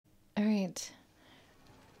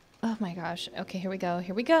Oh my gosh. Okay, here we go.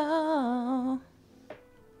 Here we go.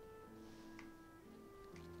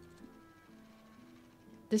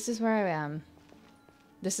 This is where I am.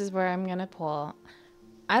 This is where I'm gonna pull.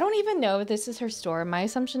 I don't even know if this is her store. My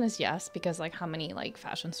assumption is yes, because like how many like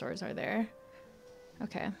fashion stores are there?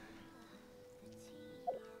 Okay.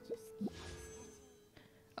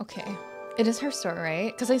 Okay. It is her store,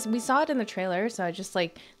 right? Because we saw it in the trailer, so I just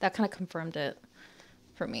like, that kind of confirmed it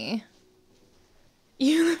for me.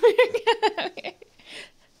 You okay.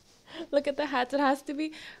 Look at the hats, it has to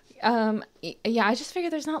be. Yeah, I just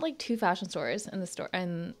figured there's not like 2 fashion stores in the store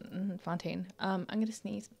in Fontaine. I'm gonna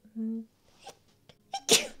sneeze.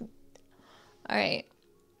 All right,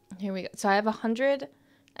 here we go. So I have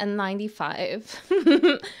 195.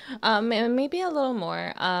 And maybe a little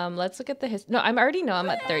more. Let's look at the history. No, I already know I'm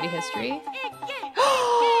at 30 history. Thank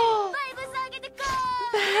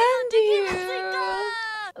you.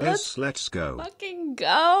 Let's go. Fucking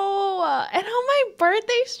go. And on my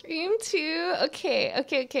birthday stream too. Okay. I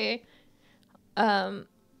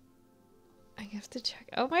have to check.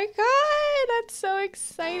 Oh my god, that's so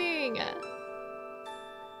exciting.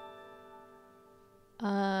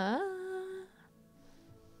 I'm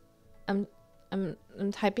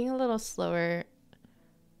typing a little slower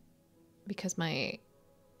because my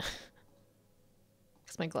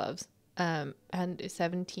gloves. And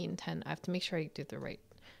 1710. I have to make sure I do the right.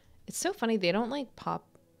 It's so funny, they don't like pop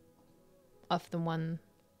off the one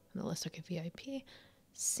on the list. Okay, VIP.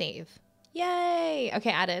 Save. Yay!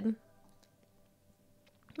 Okay, added.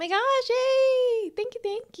 My gosh, yay! Thank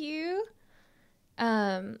you.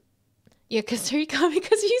 Yeah, because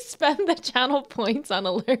because you spend the channel points on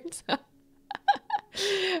alerts.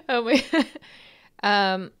 Oh my.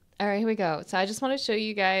 All right, here we go. So I just want to show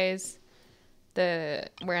you guys where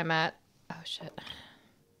I'm at. Oh shit.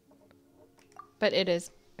 But it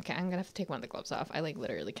is okay. I'm gonna have to take one of the gloves off. I like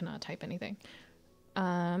literally cannot type anything.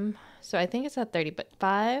 So I think it's at 30, but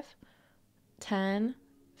 5, 10,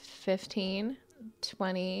 15,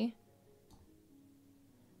 20,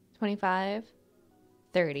 25,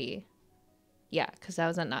 30. Yeah, because that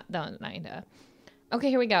was at 9. Okay,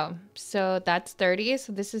 here we go. So that's 30.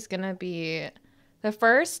 So this is gonna be the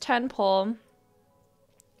first 10 pull.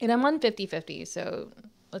 And I'm on 50-50, so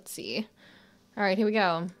let's see. All right, here we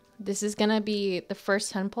go. This is gonna be the first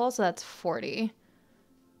 10 pull, so that's 40.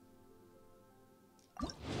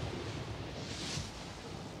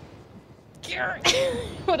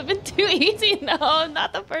 Would have been too easy. No,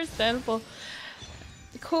 not the first 10 pull.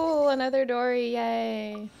 Cool, another Dory,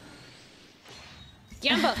 yay.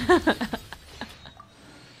 Gamba.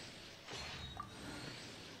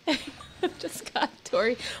 Just got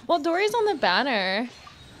Dory. Well, Dory's on the banner.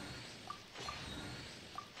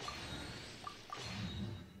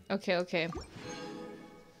 Okay. All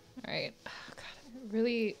right. Oh, God, I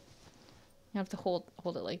really have to hold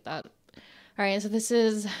it like that. All right, so this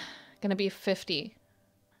is gonna be 50.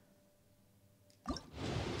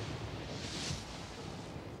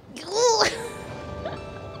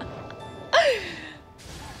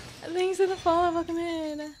 Thanks for the follow. Welcome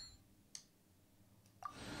in.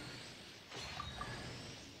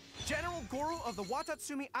 General Goro of the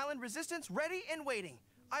Watatsumi Island Resistance ready and waiting.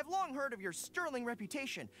 I've long heard of your sterling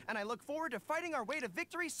reputation, and I look forward to fighting our way to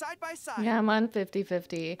victory side by side. Yeah, I'm on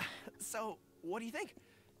 50-50. So, what do you think?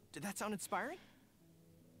 Did that sound inspiring?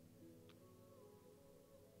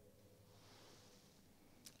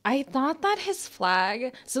 I thought that his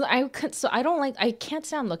flag. I can't say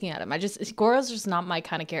I'm looking at him. Goro's just not my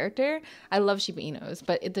kind of character. I love Shiba Inu's,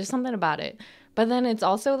 but there's something about it. But then it's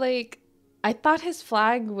also like, I thought his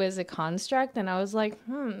flag was a construct, and I was like,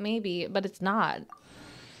 maybe, but it's not.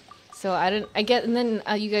 So and then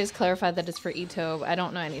you guys clarified that it's for Ito. I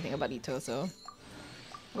don't know anything about Ito, so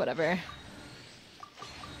whatever.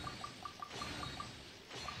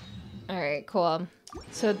 All right, cool.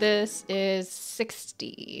 So this is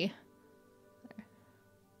 60.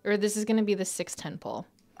 Or this is going to be the 610 pull.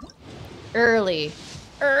 Early.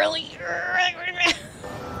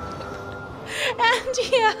 Angie,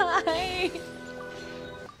 hi.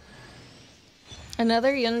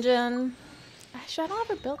 Another Yunjin. I don't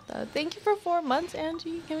have a build though. Thank you for 4 months,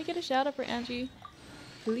 Angie. Can we get a shout out for Angie?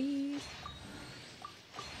 Please.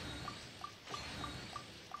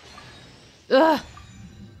 Ugh.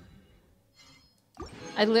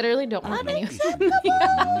 I literally don't want many.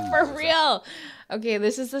 Yeah, for real. Okay,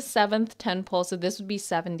 this is the 7th 10 pull, so this would be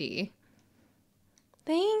 70.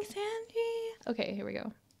 Thanks, Angie. Okay, here we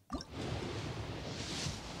go.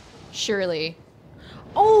 Surely.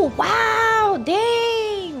 Oh, wow.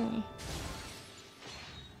 Dang.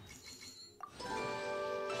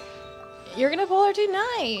 You're gonna pull her too.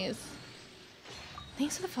 Nice.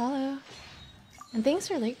 Thanks for the follow. And thanks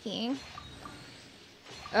for lurking.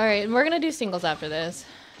 Alright, we're gonna do singles after this.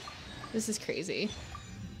 This is crazy.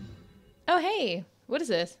 Oh, hey! What is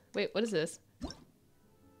this? Wait, what is this?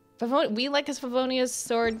 We like his Favonius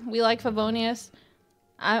sword. We like Favonius.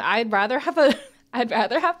 I'd rather have a... I'd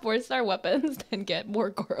rather have 4-star weapons than get more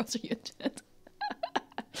Goros reagents.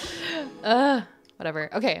 Whatever.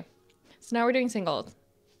 Okay. So now we're doing singles.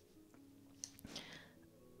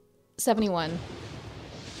 71.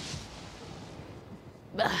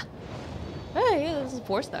 Ugh. Hey, yeah, this is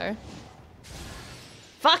 4-star.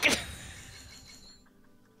 Fuck!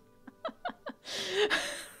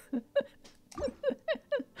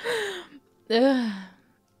 Ugh.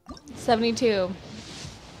 72.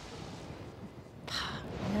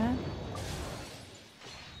 Yeah.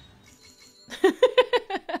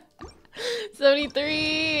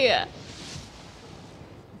 73.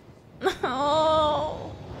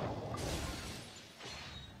 Oh.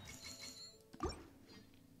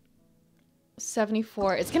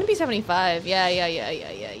 74. It's gonna be 75. Yeah.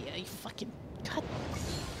 You fucking cut.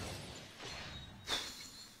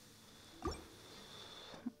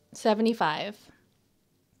 75.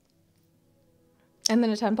 And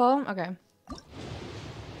then a 10 ball? Okay.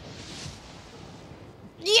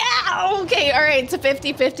 Yeah! Okay, alright. It's a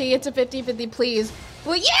 50-50. It's a 50-50, please.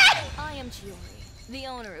 Well, yeah! I am Chiori, the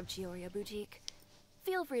owner of Chioria Boutique.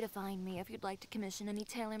 Feel free to find me if you'd like to commission any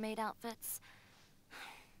tailor-made outfits.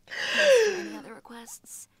 Any other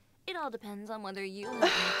requests? It all depends on whether you have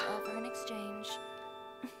enough to offer in exchange.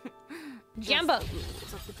 Just Jamba. the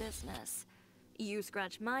rules of the business. You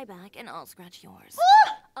scratch my back and I'll scratch yours.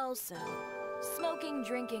 Also, smoking,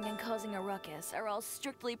 drinking, and causing a ruckus are all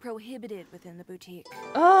strictly prohibited within the boutique.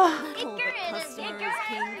 Oh. The whole customer is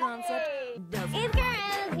king concept doesn't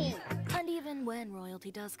apply. And even when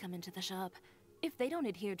royalty does come into the shop, if they don't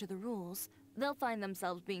adhere to the rules, they'll find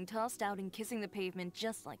themselves being tossed out and kissing the pavement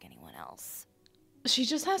just like anyone else. She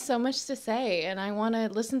just has so much to say, and I want to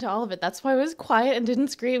listen to all of it. That's why I was quiet and didn't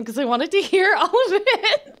scream, because I wanted to hear all of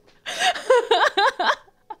it.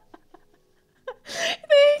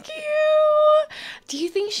 Thank you. Do you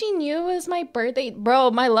think she knew it was my birthday?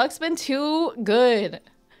 Bro, my luck's been too good.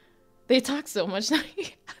 They talk so much now.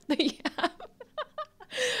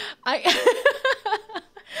 I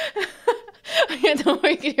don't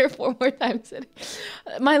make it here 4 more times.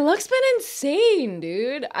 My luck's been insane,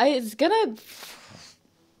 dude. It's gonna...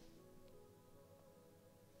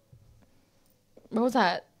 What was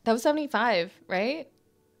that? That was 75, right?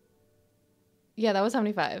 Yeah, that was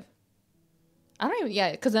 75. I don't even...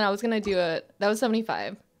 Yeah, because then I was gonna do a... That was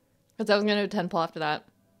 75. Because I was gonna do a 10 pull after that.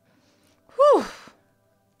 Whew.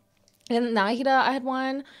 And Nahida, I had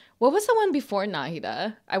one. What was the one before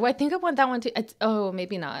Nahida? I think I want that one too. Oh,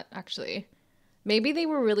 maybe not, actually. Maybe they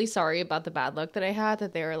were really sorry about the bad luck that I had,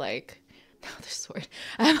 that they were like, no, the sword.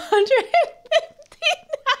 I have 150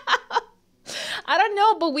 now. I don't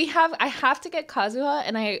know, but I have to get Kazuha,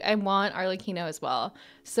 and I want Arlecchino as well.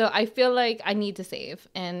 So I feel like I need to save,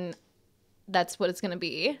 and that's what it's going to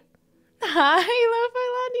be. Hi, Love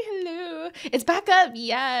Ilani, hello. It's back up.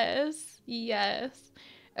 Yes. Yes.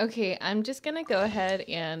 Okay, I'm just going to go ahead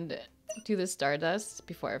and do the Stardust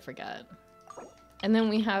before I forget. And then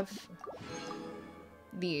we have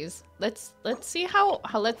these. Let's see how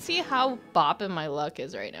bopping my luck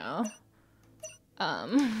is right now.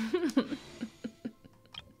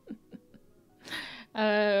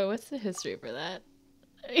 What's the history for that?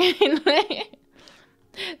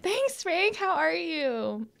 Thanks, Frank. How are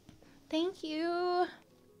you? Thank you. All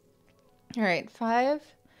right, 5,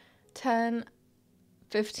 10,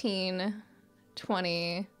 15,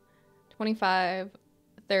 20, 25,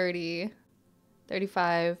 30,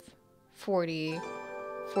 35, 40,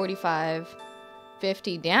 45,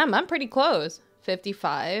 50. Damn, I'm pretty close.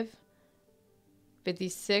 55,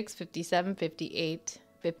 56, 57, 58,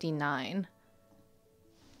 59,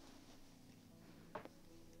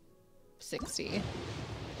 60.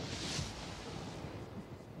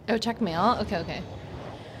 Oh, check mail? Okay.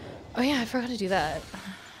 Oh yeah, I forgot to do that.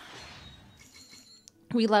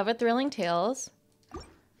 We love it, Thrilling Tales.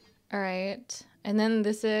 All right. And then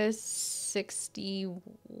this is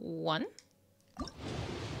 61.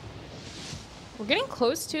 We're getting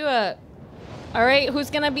close to a... All right, what is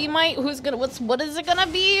it gonna be?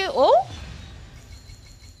 Oh!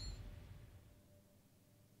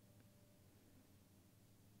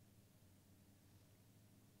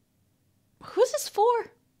 Who's this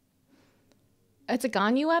for? It's a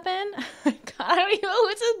Ganyu weapon? God, I don't even know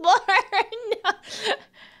who's this for.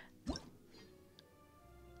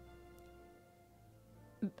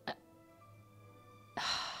 No.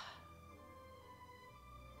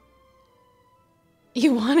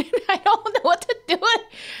 You wanted? I don't know what to do it.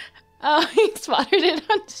 Oh, he spotted it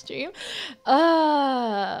on stream.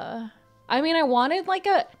 I mean, I wanted like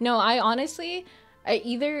a no. I honestly, I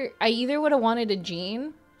either would have wanted a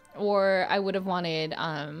Jean, or I would have wanted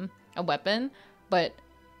a weapon, but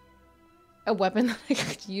a weapon that I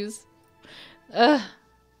could use.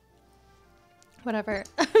 Whatever.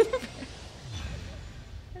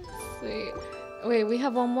 Sweet. Wait, we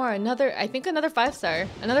have one more. Another. I think another 5-star.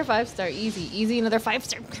 Another 5-star. Easy, easy. Another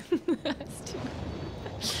 5-star.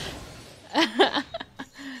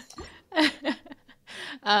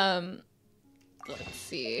 Let's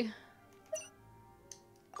see.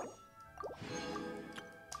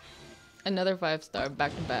 Another 5-star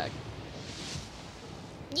back to back.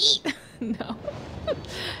 No.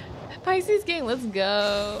 Pisces gang, let's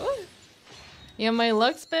go. Yeah, my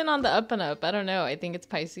luck's been on the up and up. I don't know. I think it's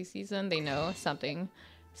Pisces season. They know something.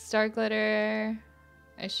 Star glitter.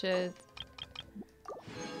 I should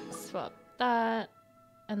swap that.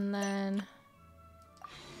 And then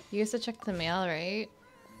you guys have checked the mail, right?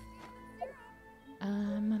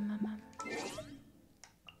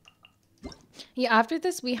 Yeah, after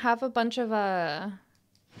this we have a bunch of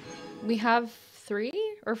we have 3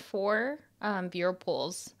 or 4 viewer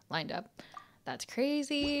polls lined up. That's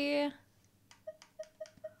crazy.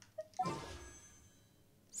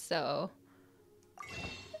 So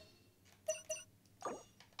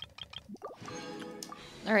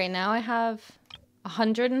all right, now I have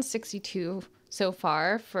 162 so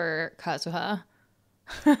far for Kazuha.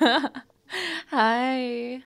 Hi.